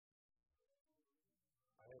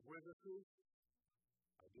with us.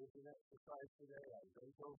 I did an exercise today. I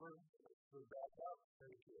bent over, stood back up.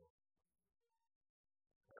 Thank you.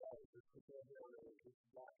 Just because just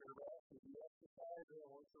back and rest and do exercise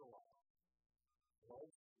once in a while.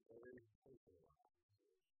 Once in a while.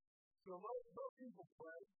 So most people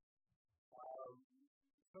pray.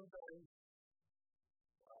 Sometimes,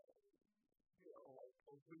 like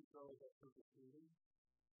complete those after the meeting.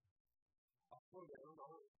 I'll slow down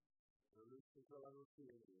on it. Because I don't see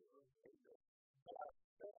it.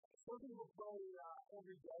 Some people pray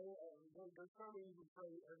every day, and there's some even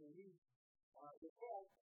pray every week. In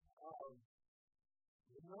fact,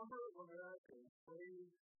 the number of Americans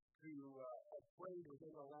prayed have prayed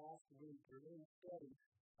within the last week remains steady,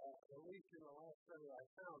 at least in the last study I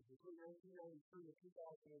found. Between 1993 and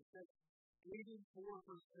 2006, 84%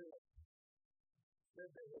 said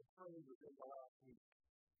they had prayed within the last week.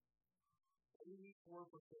 84%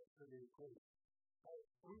 said they had prayed.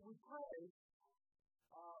 We pray,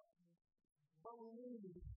 but we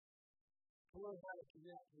need to learn how to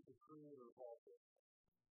connect with the Creator of all things.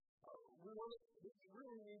 We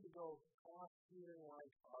really need to go past feeling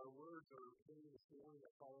like our words are hitting the ceiling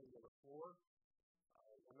and falling to the floor.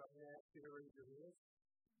 I'm not going to ask you to raise your hands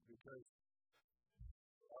because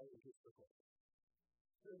I was just the question.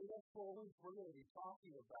 So the next 4 weeks, we're going to be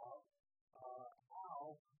talking about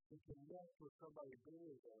how to connect with somebody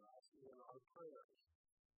bigger than us in our prayers.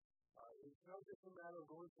 It's not just a matter of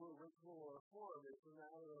going through a ritual or a form. It's a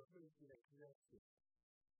matter of making a connection.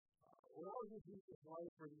 When I was in Jesus'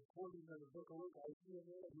 life for the 40 in the book of Luke, I see a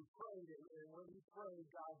man who prayed, and when he prayed,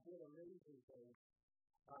 God did amazing things.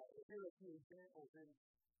 Here are a few examples.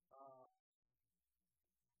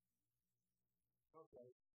 Okay.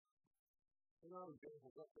 Hang on,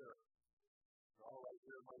 examples up there. All right,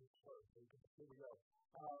 here are my first. Here we go.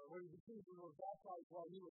 When Jesus was baptized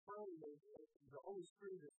while he was praying, the Holy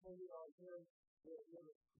Spirit descended on him in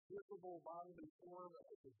a visible bodily form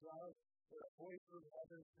as a dove, and a voice from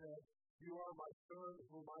heaven said, "You are my Son,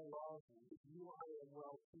 whom I love, and with you I am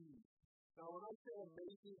well pleased." Now, when I say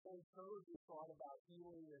amazing things, some of you thought about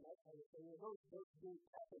healing and that kind of thing, and those things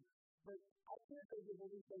happen. But I can't think of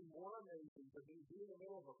anything more amazing than being in the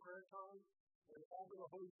middle of a prayer time and having the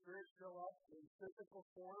Holy Spirit show up in physical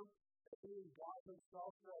form and being God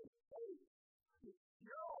Himself say, "Hey,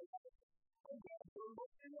 you're all right. I'm going to do what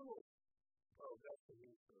you do." Oh, that's the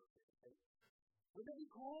new stuff. Wouldn't that be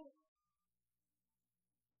cool?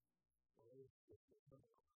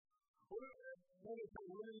 What if the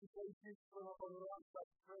women say things up on the rock,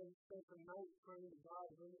 like praying, spend the night praying to God,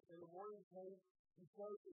 and then in the morning time, He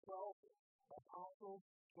chose the 12 apostles,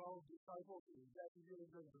 12 disciples, and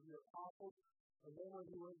designated them to be apostles. And then when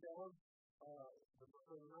He went down the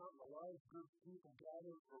mountain, a large group of people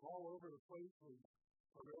gathered from all over the place,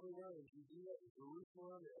 from everywhere in Judea and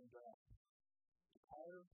Jerusalem and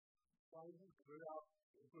Tyre, Sidon, cleared out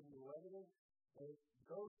into the Lebanon. And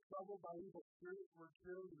those troubled by evil spirits were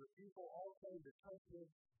cured, and the people all came to touch Him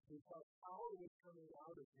because power was coming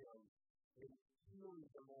out of Him and healing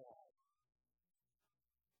them all.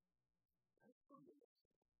 That's pretty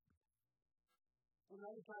amazing.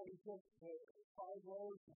 Another time He took 5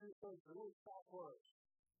 loaves and 2 fish, a little fat loaves,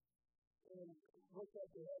 and looked up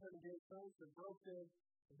to heaven and gave thanks and broke them,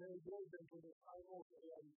 and then He gave them to the disciples,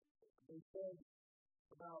 and they fed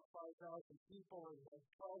about 5,000 people and had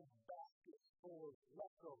 12 baskets full of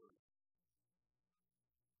leftovers.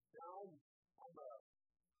 Now, I'm a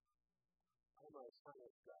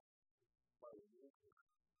science guy by nature,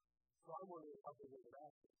 so I'm wondering how they would have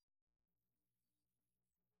acted.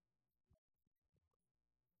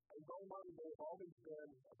 In my mind, they've always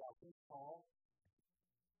been about this tall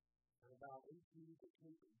and about 18 to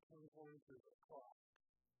 24 inches across.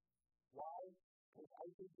 Why? Because I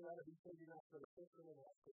think they ought to be big enough for the fishermen and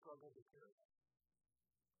us to struggle to carry them.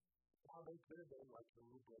 Now, they could have been like the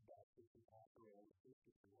little bread baskets you pass around the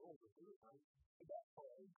fishes and rolls, but they were nice. That's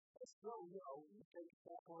fine. But still, you take a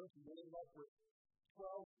fat lunch and you end up with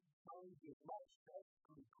 12 times as much. That's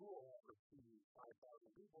pretty cool after feeding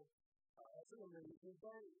 5,000 people. That's an amazing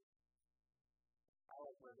thing. I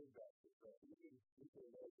like my big basket, so you can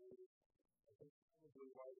imagine. I think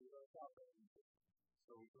probably why we don't talk about it.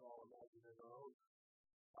 So we can all imagine it our own.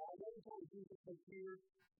 Another time Jesus was here,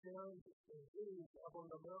 down and doing up on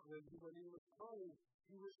the mountain, when He was praying,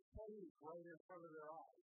 He was praying right in front of their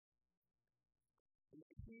eyes. And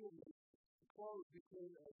the clothes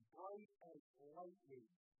became as bright as lightning.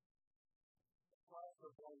 A flash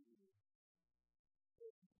of lightning.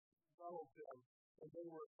 It enveloped them, and they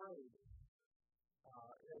were afraid.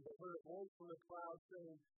 And they heard a voice from the cloud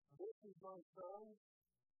saying, "This is my Son,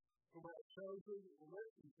 whom I have chosen,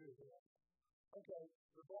 listen to Him." Okay,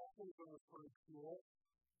 the baptism was pretty cool.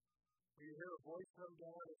 You hear a voice come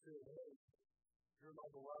down and say, hey, you're my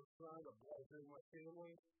beloved son, I'm blessed in my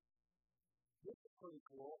family. This is pretty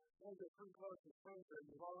cool. One of the pretty close to friends that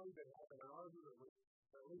you've already been having an argument with,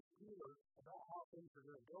 at least Peter, about how things are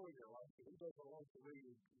going to go in your life, and he doesn't like the way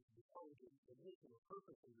you define the mission or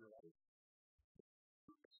purpose in your life.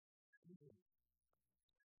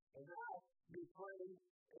 And now you pray,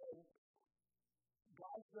 and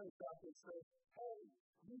God shows up and says, hey,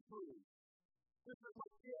 you three, this is my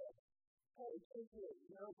kid. Hey, take it.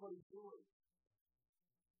 He knows what he's doing.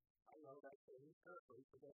 I know that's what he's perfect,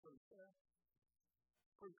 but that's what he said.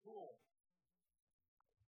 Pretty cool.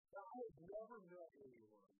 Now, I have never met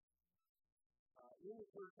anyone in the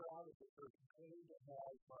church or out of the church who claimed to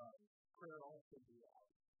have prayer also be out.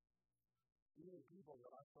 Even people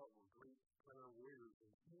that I thought were great prayer warriors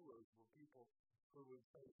and healers were people who would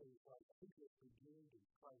say things like, I just began to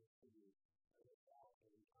pray for you, and it's out,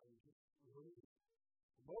 and I'm just really.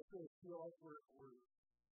 Most of us feel like we're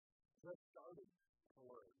just starting to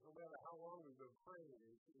learn. No matter how long we've been praying,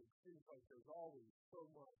 it seems like there's always so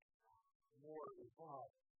much more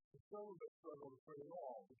involved. And some of us struggle to pray at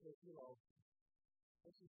all because,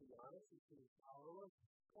 let's just be honest, it's being powerless,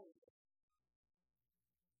 pointless.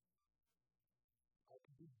 I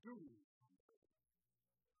could be doing something.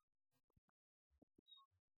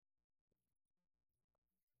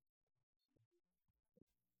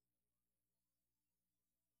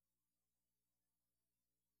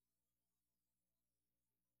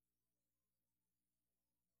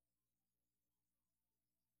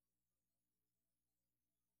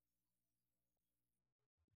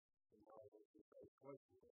 And now I just say,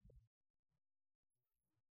 question.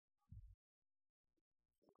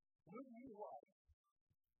 Wouldn't you like,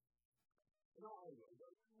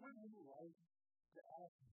 wouldn't you like to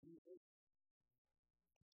ask Jesus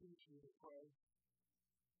to teach you to pray?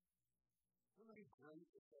 Wouldn't it be great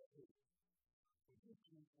if that would you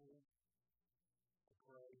teach me to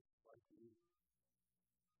pray like you?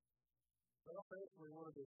 Well, thankfully, one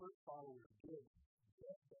of his first followers did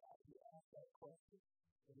just that. He asked that question.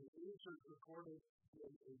 And the answer is recorded,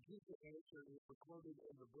 and Jesus' answer is recorded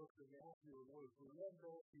in the book of Matthew, and was we read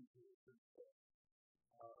Matthew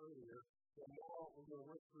earlier. And now we're going to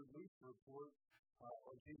look through Luke's report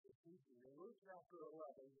on Jesus' teaching. In Luke chapter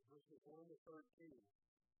 11, verses 1 to 13,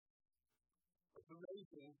 it's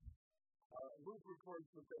amazing. Luke records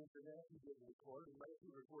the things that Matthew didn't record, and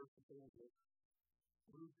Matthew records the things that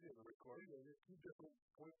Luke didn't record, and there's two different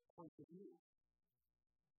points of view.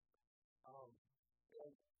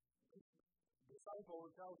 And this disciple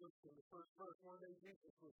tells us in the first verse, one day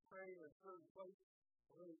Jesus was praying in a certain place.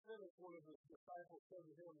 When he finished, one of his disciples said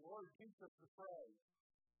to him, Lord, teach us to pray,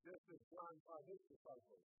 just as John taught his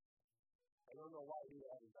disciples. I don't know why he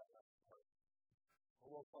added that last part.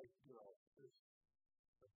 Almost like,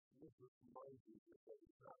 this is my Jesus, but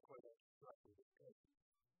it's not quite as structured as this.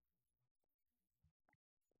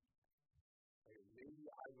 And maybe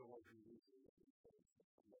I don't want to use it.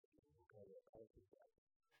 Okay, I don't think that.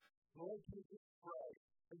 Lord, teach us to pray.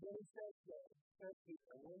 And then he says that,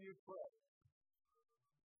 and when you pray,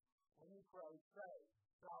 say.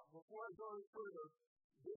 Now, before I go any further,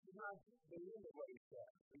 this is not the end of what he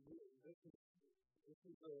said. This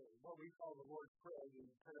is what we call the Lord's Prayer, the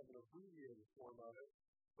kind of an abbreviated form of it.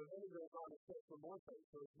 But then he goes on to say some more things.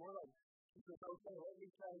 So it's more like, he says, okay, let me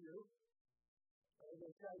tell you. I'm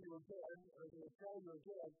going to tell you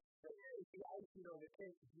again. That here's the icing on the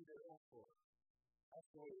cake that you didn't ask for. That's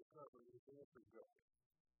the way it's covered. His answer goes.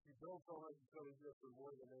 He builds on it until he gets for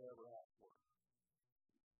more than they ever asked for.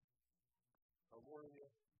 I'm warning you,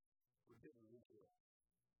 we're getting into it.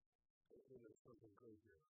 There's something good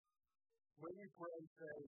here. When you pray,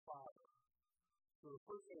 say, Father. So the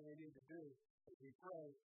first thing we need to do as we pray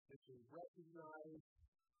is to recognize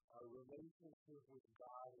our relationship with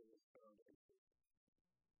God and His foundation.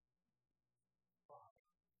 Father.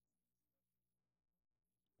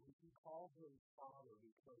 We can call Him Father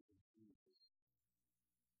because of Jesus.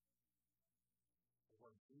 And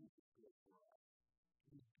what Jesus did for us.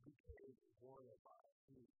 He became one of us.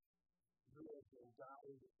 He lived and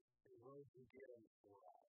died and rose again for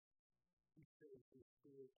us. He sent His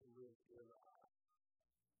Spirit to live in us.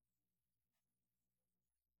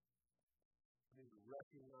 We need to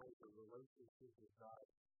recognize the relationship with God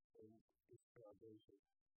and His foundation.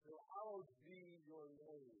 So, hallowed be your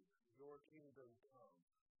name, your kingdom come.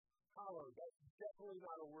 Hallowed, that's definitely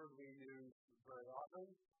not a word we use very often.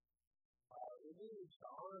 It means to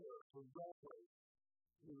honor, to reverence,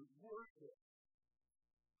 to worship,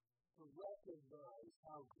 to recognize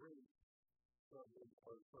how great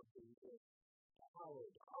something is.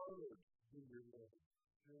 Hallowed, honored, in your name.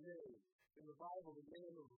 Your name. In the Bible, the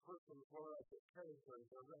name of a person is more like a character,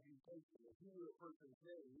 their reputation. If you knew a person's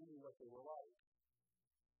name, you knew what they were like.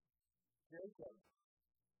 Jacob.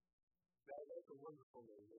 That's a wonderful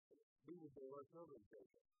name, isn't it? We would say, let's know them,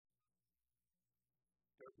 Jacob.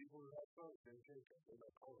 There are people who have sons named Jacob. They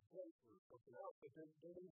might call a place or something else, but they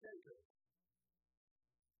name Jacob.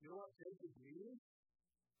 You know what Jacob means?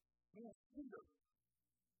 He means Peter.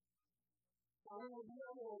 Now, we would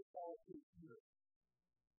never call him Peter.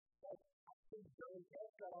 That's John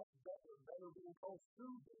Prescott better being called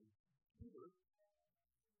Susan. Peter.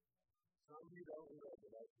 Some of you don't remember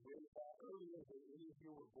that. Way back earlier than any of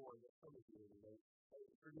you were born, that some of you anyway.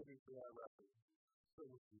 Forgive me for that reference. So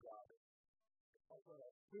much you got it.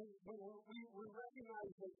 We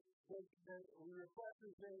recognize that we reflect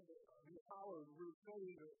his name, the power, we're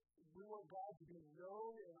saying that we want God to be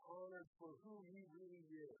known and honored for who he really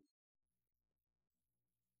is.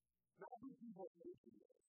 Not who people think he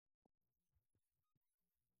is.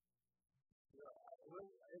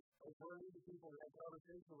 I run into people that have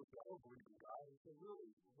conversations with God, believe in God, and say,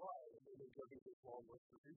 really, why? And then they go to this long list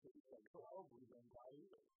of people and say, I don't believe in God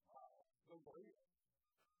either. Wow, don't believe it.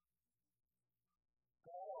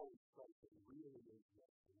 God always tries to really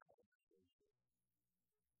interesting conversation.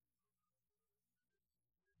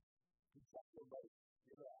 He's talking about,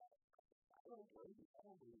 I don't believe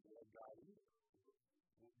in God either.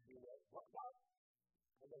 You know, what God?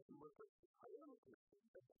 I guess you were Christian. I am a Christian.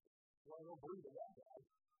 Well, I don't believe in that God.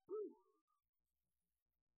 Woo!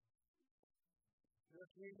 Your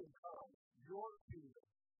kingdom come. Your kingdom.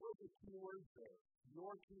 What's the key word there?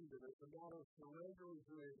 Your kingdom is a matter of surrendering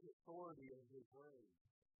to his authority and his reign.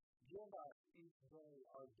 Give us each day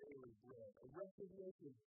our daily bread. A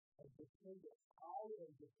recognition of dependence. I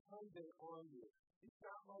am dependent on you. It's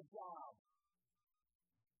not my job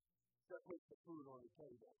to put the food on the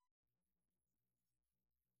table.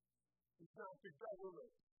 It's not the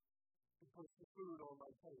government to put the food on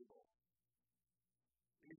my table.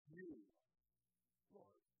 It's you,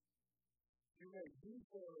 Lord. You may do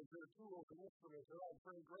things that are tools and instruments, and I'm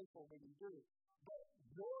very grateful that you do. But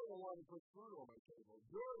you're the one who puts food on my table.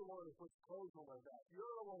 You're the one who puts clothes on my back.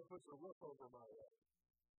 You're the one who puts a roof over my head.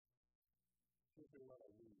 Give me what I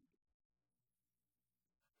need.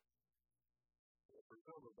 And for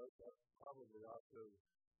some of us, that's probably also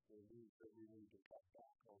the news that we need to cut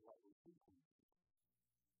back on what we think we need.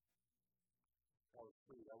 That was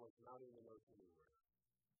free. That was not in the notes anywhere.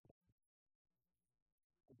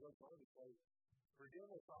 And just on to say, forgive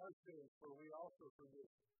us our sins, for we also forgive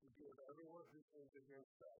everyone who sins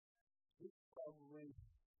against us. This is probably,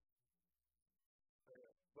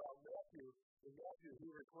 Matthew, he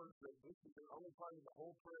records that this is the only part of the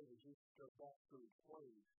whole prayer that Jesus goes back to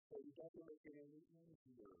explain. So he doesn't make it any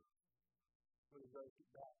easier when he goes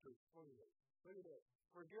back to explain it. Look at this.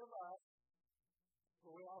 Forgive us,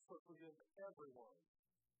 for we also forgive everyone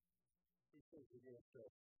who sins against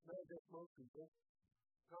us. Not just most people,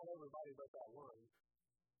 not everybody but that one.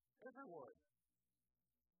 Everyone.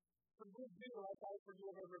 Forgive you like I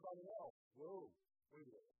forgive everybody else. Whoa, wait a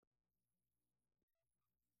minute.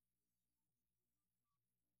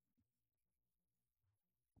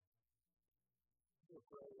 You're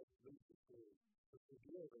afraid of Lisa to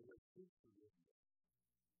forgive and to seek forgiveness.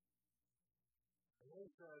 And then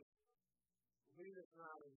he says, lead us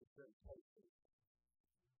not into temptation.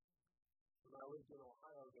 When I lived in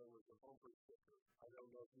Ohio, there was a bumper sticker. I don't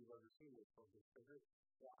know if you've ever seen this bumper sticker.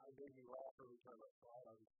 Yeah, I made me laugh every time I saw it.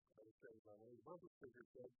 I was saying my name. The bumper sticker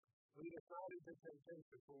said, lead us not into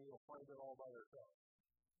temptation, for we will find it all by ourselves.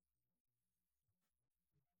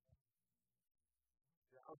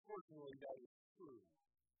 Yeah, unfortunately, that is true.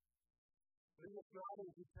 Lead us not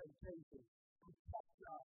into temptation. Protect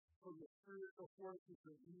us from the spiritual forces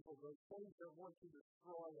of evil, those things that want to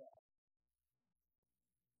destroy us.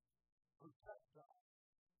 Protect us.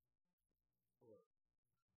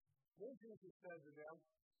 Then Jesus said to them,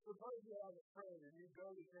 suppose you have a friend and you go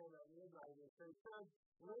to him at midnight and say, friend,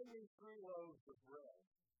 lend me 3 loaves of bread.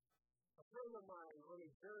 A friend of mine on his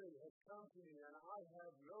journey has come to me and I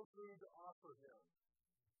have no food to offer him.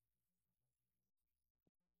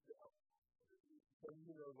 So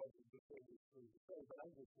you know what the thing is going to say, but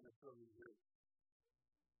I'm just going to show you here.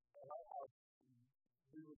 And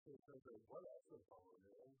we would say something, what else is on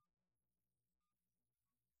man?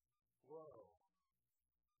 Whoa.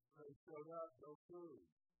 They showed up, no food.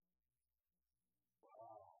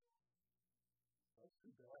 Wow. That's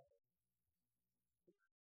too bad.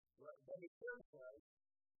 But it turns out,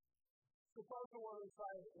 suppose the one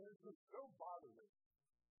inside answers, don't bother me.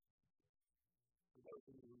 For those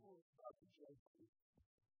of you who are about to judge me.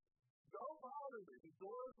 Don't bother me. The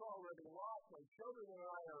door is already I've been lost. My children and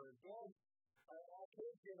I are dead. I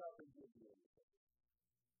can't get up and give you anything.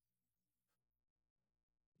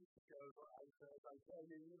 Because I tell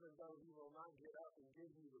you, even though he will not get up and give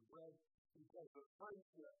you the bread because of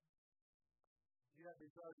friendship, yet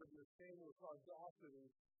because of your shameless audacity,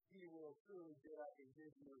 he will truly get up and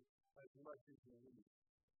give you as much as you need.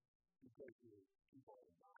 Because you keep on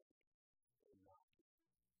knocking and knocking.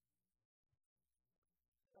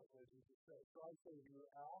 That's what Jesus said. So I say to you,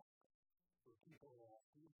 ask, or keep on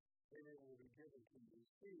asking, and it will be given to you.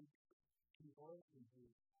 Seek, keep on seeking,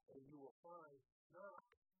 and you will find. Knock,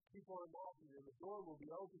 keep on knocking, and the door will be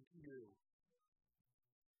open to you.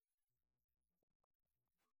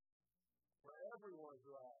 For everyone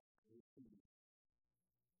who asks, receives.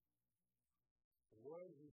 The one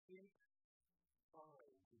who seeks,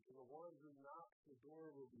 finds. And to the one who knocks, the door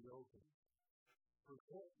will be open.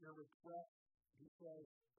 Present your request, he says,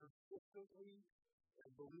 persistently,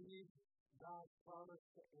 and believe God's promise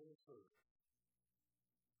to answer.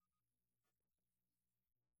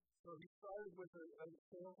 So he started with a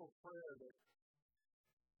sample prayer that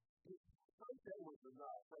some day was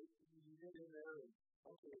enough. Right? You get in there and,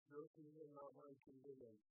 okay, it's your kingdom, not my kingdom,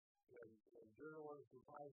 and you're the one who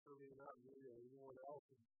provides for me, not me or anyone else.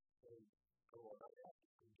 And oh, I have to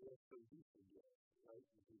forgive so you forgive, right?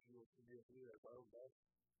 Because you will forgive me as I own best.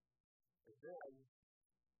 And then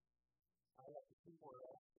I have to keep on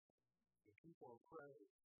asking, and keep on praying,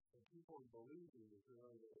 and keep on believing that you're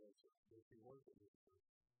going to answer, that you want to answer.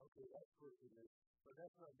 Okay, that's forgiveness, but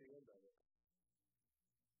that's not the end of it.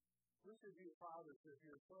 We should be fathers if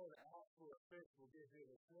your son asks for a fish, will give him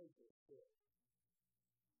a snake instead.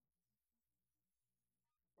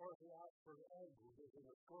 Or if he asks for an egg, will give him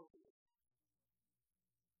a scorpion.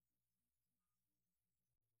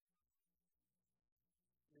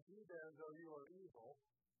 If you then, though you are evil,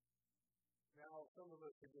 now some of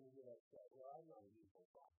us are going to get upset. Well, I'm not an evil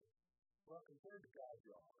father. Well, compared to God,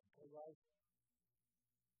 you are. Okay, right?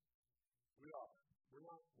 We are. We're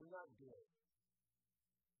not good.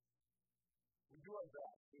 We do our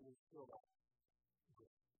best, but we're still not good.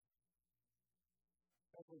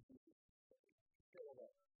 That's what Jesus said.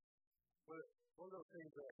 But one of those things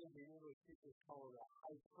that I think the English teachers call it a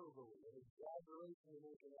hyperbole, an exaggeration to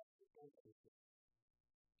make it interesting.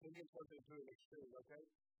 Taking something to an extreme, okay?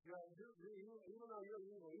 Even though you're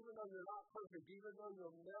evil, even though you're not perfect, even though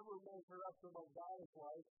you'll never measure up to what God is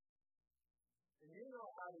like, and you know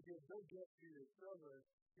how to give good gifts to your children,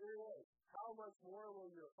 here it is. How much more will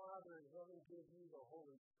your Father in heaven give you the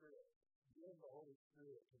Holy Spirit? Give the Holy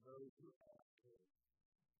Spirit to those who ask Him.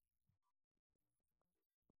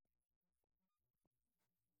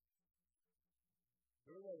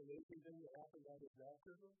 Remember that amazing thing that happened at his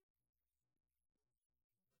baptism?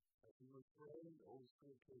 As he was praying, the Holy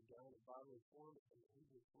Spirit came down in bodily form and he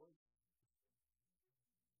was voice.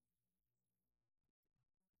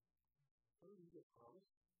 What did he get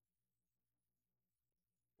promised?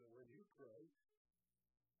 That when you pray,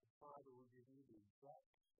 the Father will give you the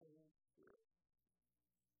exact same Spirit.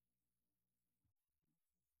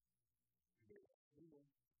 You may not see Him.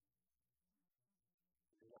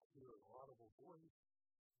 You may not hear an audible voice.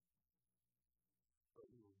 But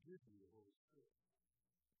He will give you the Holy Spirit.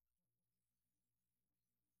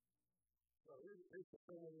 So here's the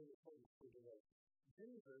thing I need to say for today.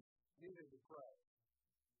 Jesus needed to pray.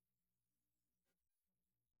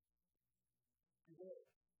 He did.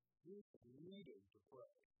 Jesus needed to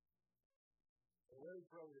pray. And when he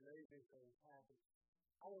prayed, amazing things happened.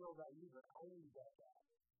 I don't know about you, but I need that God.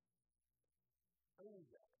 I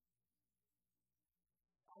need that.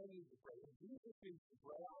 I need to pray. If Jesus needs to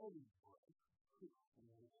pray, I need to pray.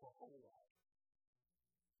 It's a whole lot.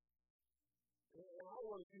 And I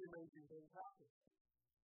want to see amazing things happen.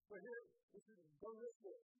 But here, don't miss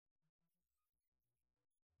this.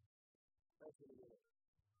 That's what it is.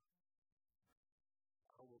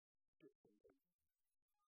 I will skip something.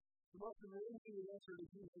 The most amazing answer to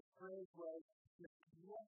Jesus' prayer was the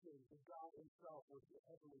connection to God Himself with the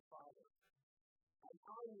Heavenly Father. And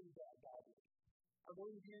I need that, God. I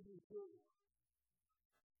believe you do too.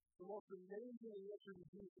 The most amazing answer to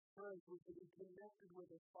Jesus' prayer was to be connected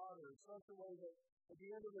with His Father in such a way that at the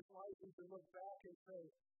end of His life He could look back and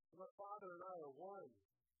say, my Father and I are one.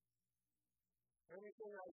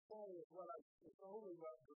 Everything I say is it's only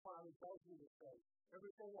what the Father tells me to say.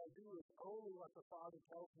 Everything I do is only what the Father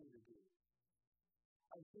tells me to do.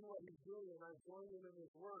 I see what He's doing and I join in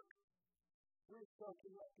His work. We're so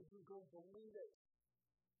connected, you don't believe it.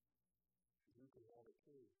 You can have it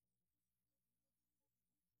too.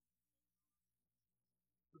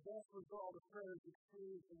 The best result of prayer is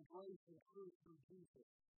experiencing grace and truth through Jesus.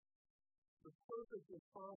 The perfect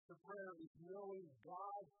response to prayer is knowing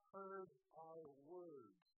God heard our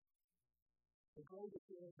words. The greatest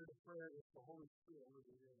answer to prayer is the Holy Spirit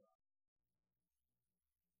living in us.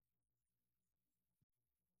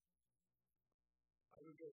 I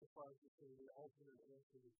would go so far as to say the ultimate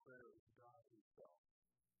answer to prayer is God Himself.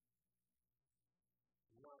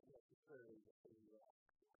 Not necessarily the thing you ask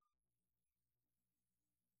for.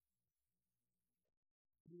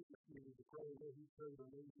 Jesus needed to pray that He prayed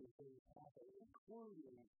amazing things happen,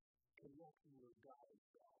 including connecting with God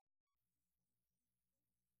Himself.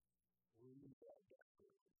 We need that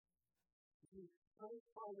desperately. Prayer's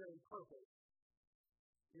primary purpose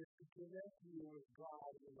is to connect you with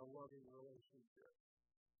God in a loving relationship.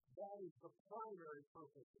 That is the primary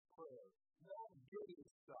purpose of prayer. Not getting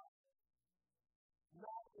stuff.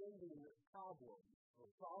 Not ending problems or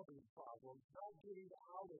solving problems. Not getting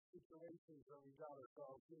out of situations that we got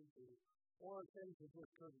ourselves into. Or things that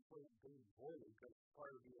just couldn't being avoided because it's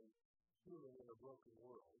part of being human in a broken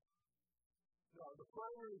world. No, the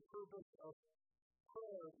primary purpose of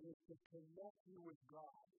prayer is to connect you with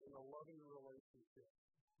God in a loving relationship.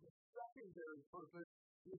 The secondary purpose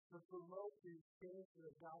is to promote the expansion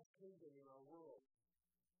of God's kingdom in our world.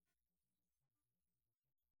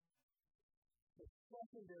 The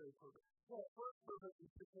secondary purpose. So the first purpose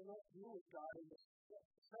is to connect you with God, and the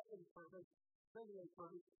secondary purpose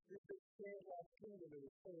is to expand God's kingdom in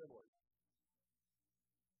His family.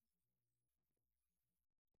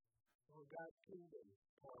 When God's kingdom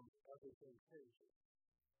comes, everything changes.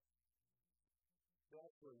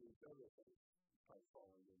 That's when these other things start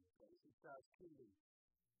falling into place. It's God's kingdom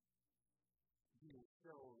being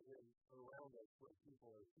shown around us when people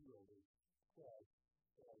are healed and fed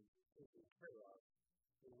and taken care of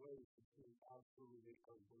in ways that seem absolutely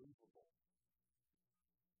unbelievable.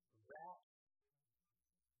 That's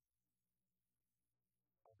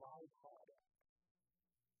a byproduct.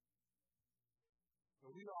 So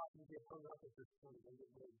we often get hung up at this point and get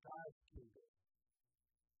God's kingdom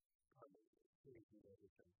coming and changing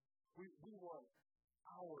everything. We want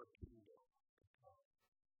our kingdom to come.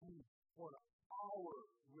 We want our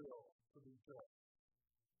will to be done.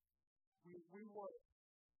 We want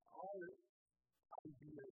our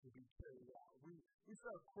ideas to be carried out. We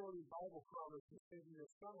start quoting Bible promises thinking that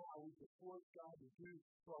somehow we can force God to do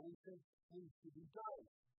what we think needs to be done.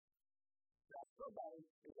 Now, somebody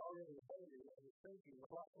is already thinking and is thinking,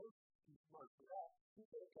 well, I'm too smart for that. He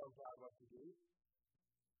can't tell God what to do.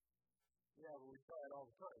 Yeah, but we try it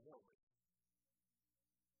all the time, don't we?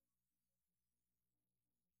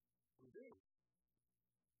 We do.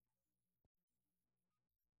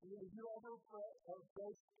 Have you ever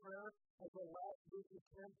prayed prayer as a last ditch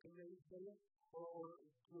attempt to maintain or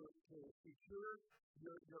to secure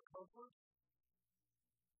your comfort?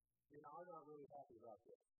 I'm not really happy about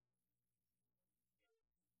this.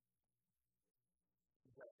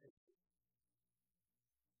 Is that it?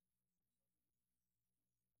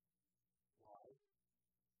 Why?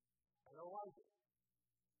 I don't like it.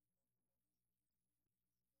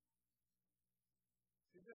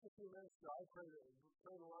 See, just a few minutes ago, I prayed a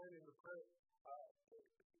line in the prayer.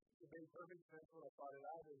 It made perfect sense when I thought it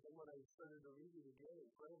out, and then when I started to read it again and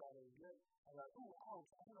pray about it again, I'm like, ouch,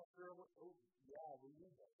 I'm not sure yeah, we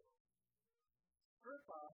need that. Strip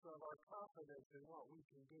us of our confidence in what we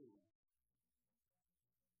can do.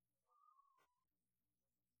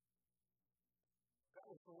 That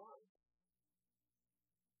was the one.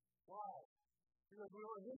 Why? Because we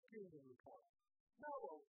want His kingdom to come.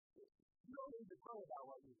 No, you don't need to pray about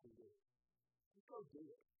what you can do. Just go do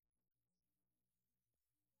it.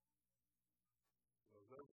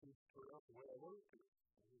 Those who turn up the way I want to.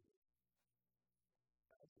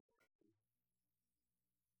 That's interesting.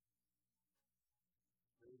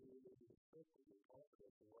 Maybe we need to accept the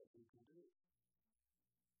confidence in what we can do.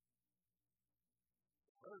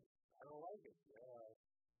 First, I don't like it.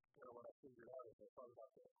 Kind of what I figured out as I thought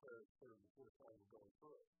about that prayer third and fourth time we're going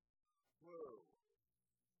through it. Whoa.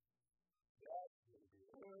 That's going to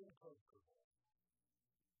be uncomfortable.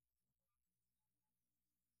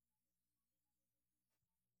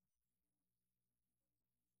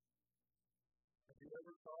 Have you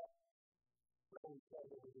ever thought, well, we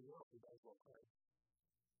tried everything else, we might as well pray.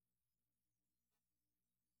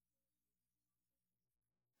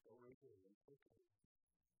 Don't raise your hand. Okay.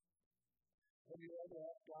 Have you ever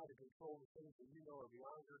asked God to control the things that you know are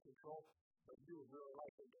beyond your control, but you would really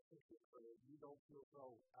like Him to fix it so that you don't feel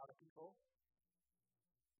so out of control?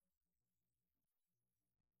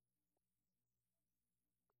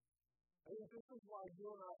 I think this is why you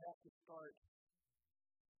and I have to start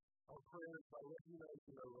our prayers by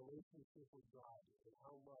recognizing our relationship with God and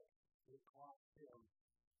how much it costs Him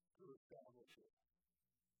to establish it.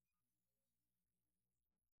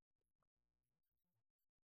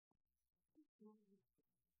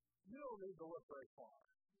 You don't need to look very far.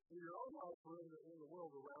 In your own life or in the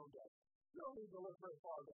world around us, you don't need to look very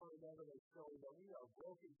far to find evidence showing that we are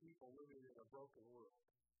broken people living in a broken world.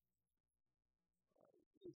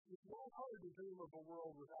 It's not hard to dream of a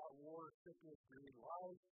world without war, sickness, greed,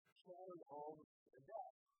 life, shattered homes, and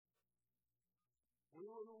death. We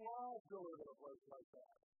would love to live in a place like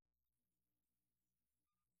that.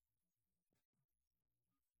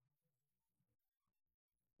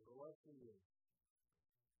 The lesson is,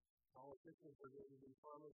 politicians are going to be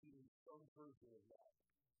promising some version of that.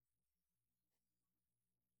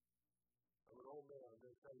 I'm an old man. I'm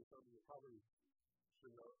going to tell you something you probably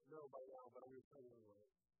should know by now, but I'm going to tell you anyway.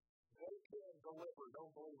 They can't deliver. Don't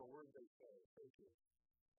believe a word they say. Thank you.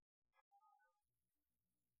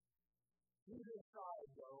 Deep inside,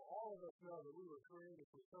 though, all of us know that we were created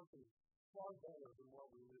for something far better than what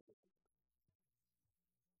we live in.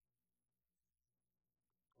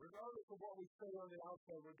 Regardless of what we say on the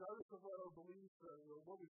outside, regardless of what our beliefs are, or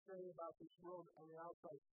what we say about this world on the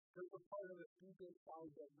outside, there's a part of us deep inside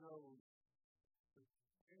that knows.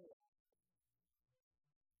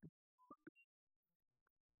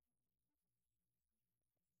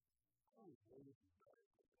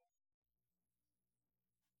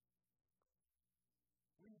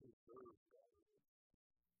 We deserve better.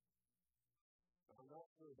 I'm not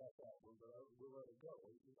sure about that one, but we'll let it go.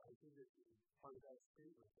 I think it's part of that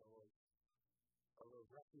statement, though, of a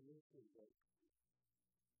recognition that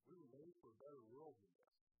we were made for a better world than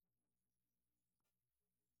this.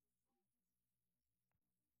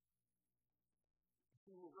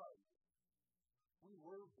 We were right. We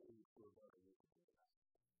were made for a better world than this.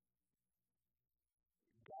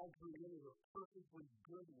 God created a perfectly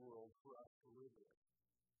good world for us to live in.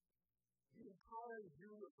 The entire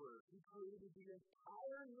universe, He created the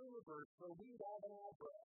entire universe so we'd have an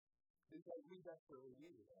address. Because we desperately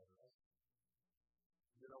needed an address.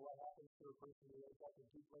 You know what happens to a person who ends up in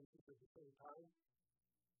two places at the same time?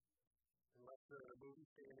 Unless they're in a movie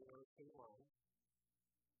standing on a state line.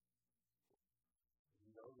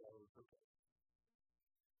 No roads, okay.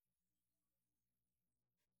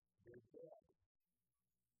 They're dead.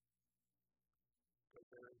 Because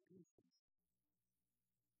they're in pieces.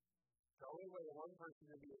 The only way one person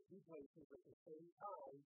can be in two places at the same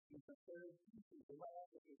time is if they're in pieces. And what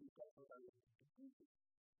happens if you cut somebody into pieces?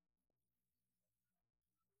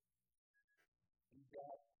 You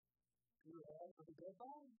got two hands with a dead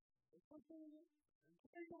body. It's okay.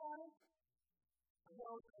 Think about it. I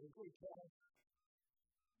don't think we can.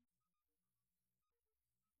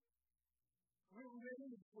 We were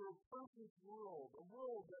made for a perfect world, a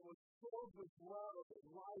world that was filled with love and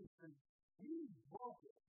life, and we broke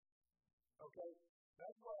it. Okay?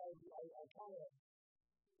 That's why I kind of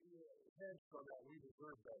hedged on that. We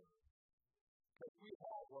deserve better. Because we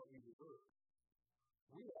have what we deserve.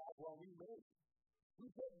 We have what we made. We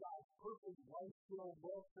took God's perfect, life-filled,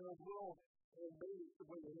 love-filled world and made it the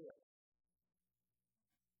way it is.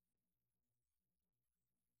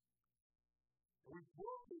 We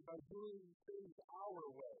broke it by doing things our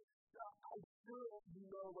way. Now, I'm sure you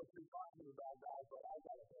know what you're talking about, guys, but I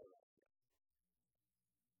got to say that.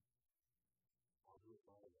 I'll do it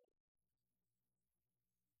my way.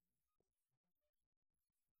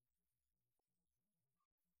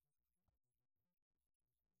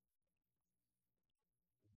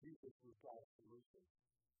 Jesus was God's solution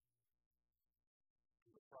to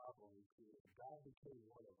the problem we created. God became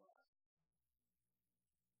one of us.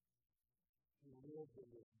 He lived in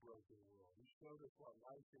this broken world. He showed us what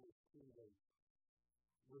life in His kingdom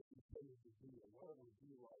was intended to be and what it would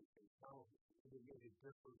be like and how it would make a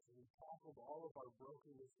difference. And He tackled all of our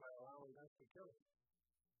brokenness by allowing us to kill it.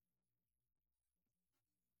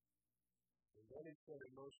 And then He set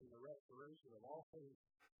in motion the restoration of all things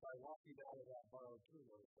by walking out of that borrowed tomb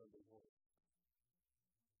on Sunday morning.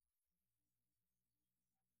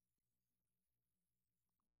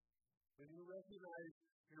 When you recognize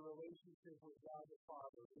your relationship with God the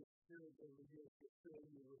Father, His Spirit will begin to fill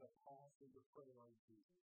you with a passion to pray on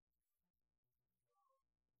Jesus.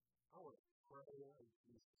 I want to pray on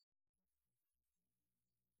Jesus.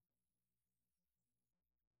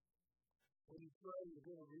 When you pray, you're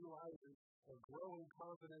going to realize a growing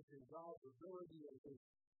confidence in God's ability and His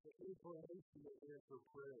inclination to answer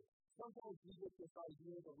prayer. Sometimes we get this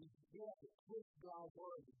idea that we have to twist God's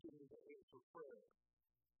arm to get Him to answer prayer.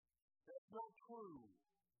 That's not true.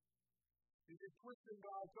 If you're twisting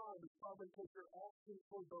God's arm, it's probably because you're asking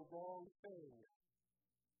for the wrong thing.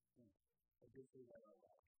 I did say that out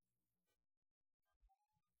loud.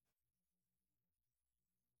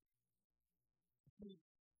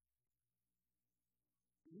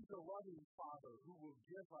 He's a loving Father who will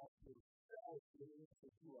give us Himself in answer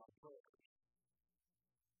to our prayers.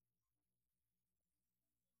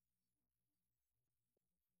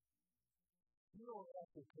 You don't have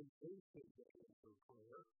to convince Him to answer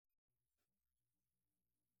prayer.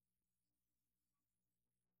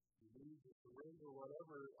 You need to surrender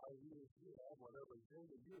whatever ideas you have, whatever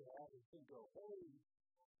agenda you have, and then go, hey,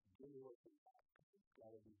 give me what you got. It's got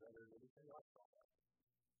to be better than anything else I have.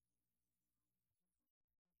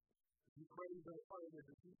 You pray to find a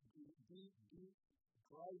deep,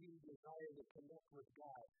 driving desire to connect with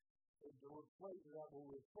God. And to replace that will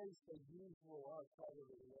replace the usual outside of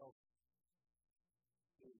everything else.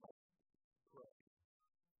 Pray.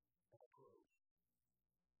 And pray.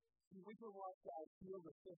 See, we can watch God heal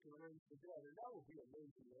the sick and raise the dead, and that would be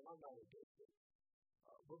amazing, and I'm not against it.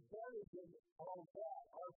 But better than all that,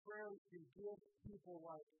 our prayers can give people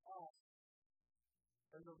like us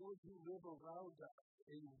and the ones who live around us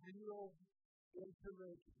a real,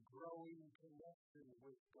 intimate, growing connection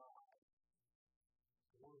with God,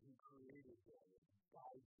 the one who created them and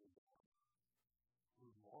died for them,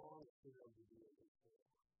 who longs for them to be in His will.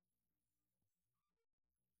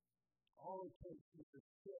 All it takes is a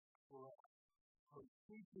shift for us from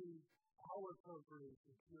seeking our comfort and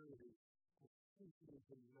security to seeking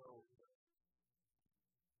to know Him.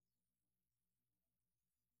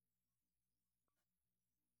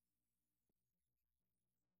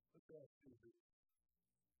 Let's ask Jesus.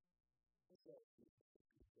 Let's ask Jesus to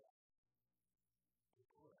do that. To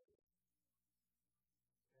pray.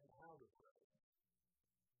 And how to pray.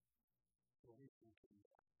 So we can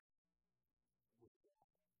connect with God.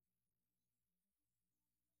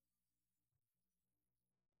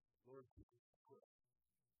 Lord, teach us to pray.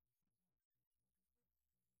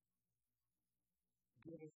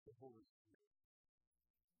 Give us the Holy Spirit.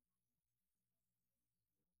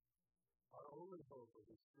 Our only hope of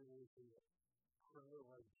experiencing prayer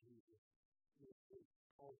like Jesus is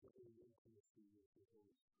cultivating intimacy with the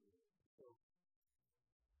Holy Spirit. So,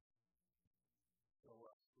 show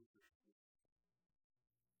us with your Spirit.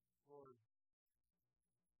 Lord,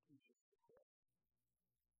 teach us to pray.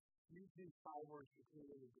 Use these 5 words to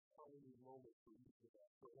create a defining moment for each of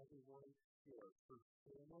us, for everyone here, for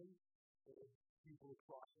family, and people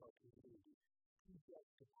across our community. Teach us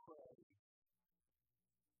to pray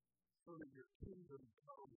so that your kingdom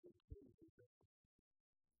comes and changes us.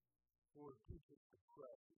 Lord, teach us to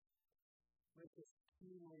pray. Make us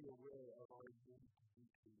keenly aware of our need to be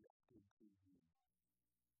connected to you.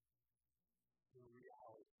 In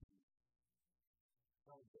reality,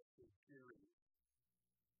 not just in theory,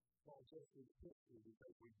 not just in history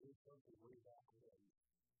because we did something way back when,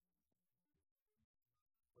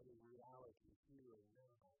 but in reality, here and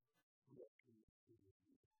now, we are connected with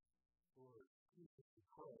you. Lord, teach us to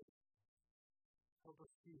pray. Help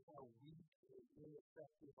us see how weak and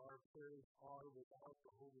ineffective our prayers are without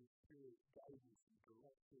the Holy Spirit's guidance and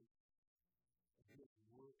direction and His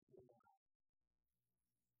work in us.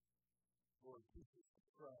 Lord, teach us to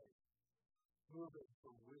pray. Move us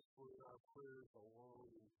from whispering our prayers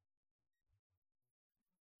alone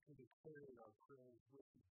to declaring our prayers with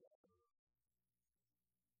each other.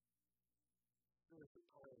 There is a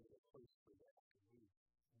time and a place for that, and we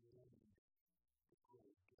need to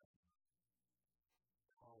pray together.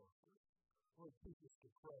 Powerful. Lord, teach us to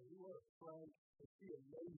pray. We want to pray and see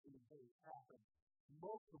amazing things happen.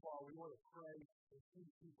 Most of all, we want to pray and see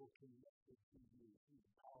people connected to you, through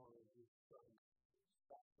the power of His Son's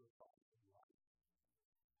sacrifice and life.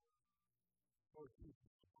 Lord, teach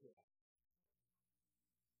us to pray.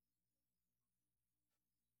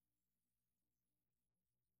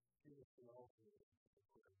 Give us an ultimate